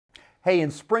Hey,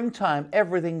 in springtime,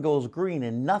 everything goes green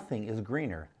and nothing is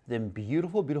greener than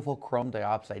beautiful, beautiful chrome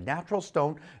diopside. Natural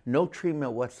stone, no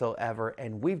treatment whatsoever,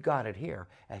 and we've got it here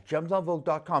at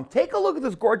gemsonvogue.com. Take a look at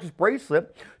this gorgeous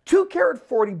bracelet. 2 carat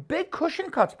 40, big cushion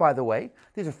cuts, by the way.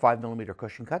 These are 5mm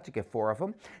cushion cuts. You get 4 of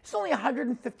them. It's only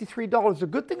 $153. The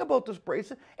good thing about this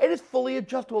bracelet, it is fully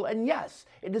adjustable, and yes,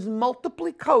 it is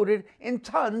multiply coated in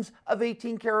tons of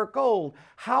 18 karat gold.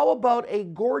 How about a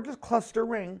gorgeous cluster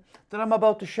ring that I'm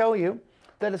about to show you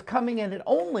that is coming in at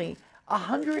only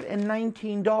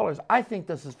 $119. I think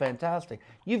this is fantastic.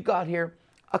 You've got here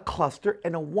a cluster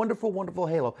and a wonderful, wonderful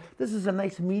halo. This is a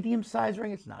nice medium-sized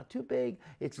ring. It's not too big.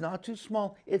 It's not too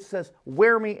small. It says,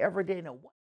 wear me every day. Now,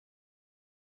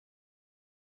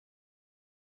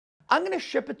 I'm going to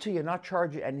ship it to you, not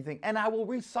charge you anything, and I will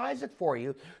resize it for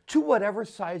you to whatever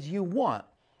size you want.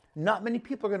 Not many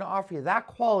people are going to offer you that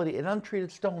quality and untreated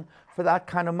stone for that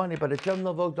kind of money, but at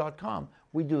gemsonvogue.com,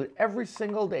 we do it every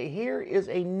single day. Here is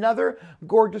another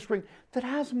gorgeous ring that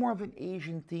has more of an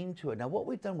Asian theme to it. Now, what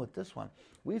we've done with this one,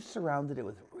 we've surrounded it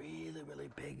with really, really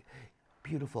big,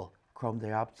 beautiful chrome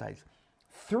diopsides.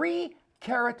 3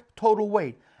 carat total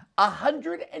weight,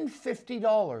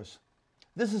 $150.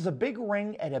 This is a big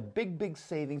ring at a big, big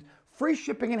savings. Free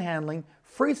shipping and handling,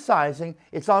 free sizing.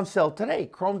 It's on sale today.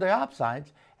 Chrome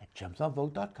diopsides at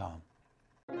gemsonvogue.com.